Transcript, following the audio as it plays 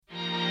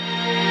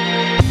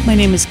My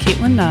name is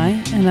Katelyn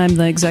Nye, and I'm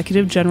the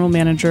Executive General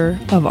Manager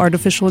of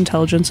Artificial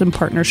Intelligence and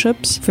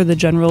Partnerships for the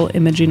General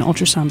Imaging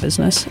Ultrasound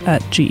business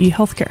at GE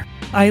Healthcare.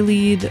 I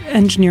lead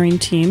engineering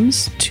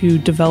teams to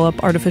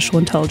develop artificial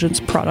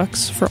intelligence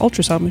products for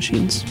ultrasound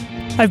machines.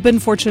 I've been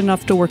fortunate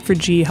enough to work for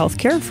GE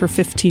Healthcare for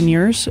 15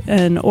 years,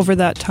 and over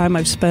that time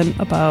I've spent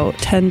about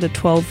 10 to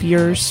 12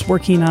 years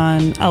working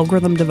on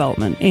algorithm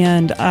development.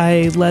 And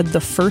I led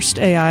the first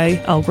AI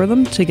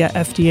algorithm to get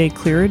FDA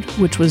cleared,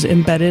 which was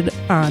embedded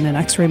on an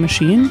X-ray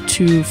machine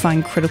to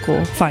find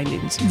critical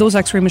findings. Those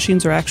X-ray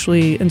machines are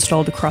actually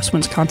installed across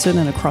Wisconsin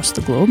and across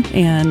the globe,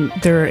 and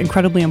they're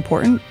incredibly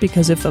important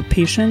because if a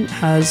patient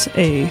has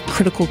a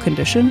critical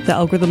condition, the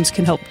algorithms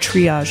can help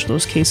triage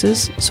those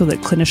cases so that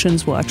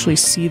clinicians will actually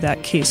see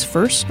that case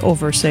first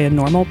over, say, a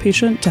normal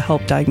patient to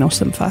help diagnose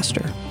them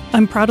faster.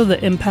 I'm proud of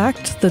the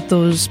impact that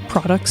those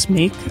products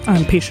make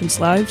on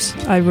patients' lives.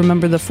 I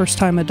remember the first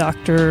time a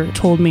doctor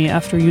told me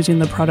after using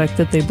the product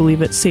that they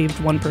believe it saved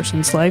one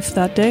person's life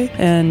that day.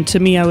 And to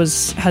me, I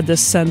had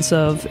this sense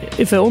of,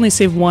 if it only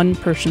saved one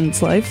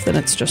person's life, then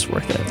it's just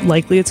worth it.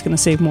 Likely it's going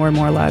to save more and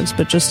more lives,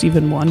 but just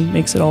even one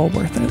makes it all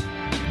worth it.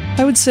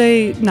 I would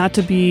say not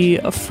to be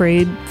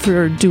afraid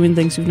for doing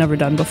things you've never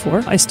done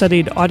before. I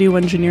studied audio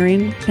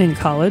engineering in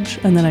college,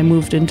 and then I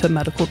moved into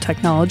medical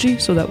technology,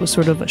 so that was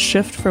sort of a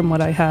shift from what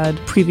I had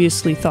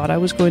previously thought I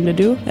was going to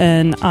do.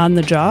 And on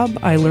the job,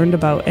 I learned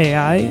about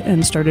AI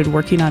and started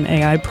working on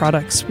AI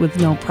products with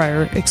no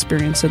prior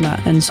experience in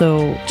that. And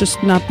so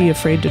just not be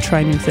afraid to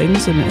try new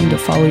things and to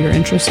follow your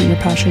interests and your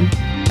passion.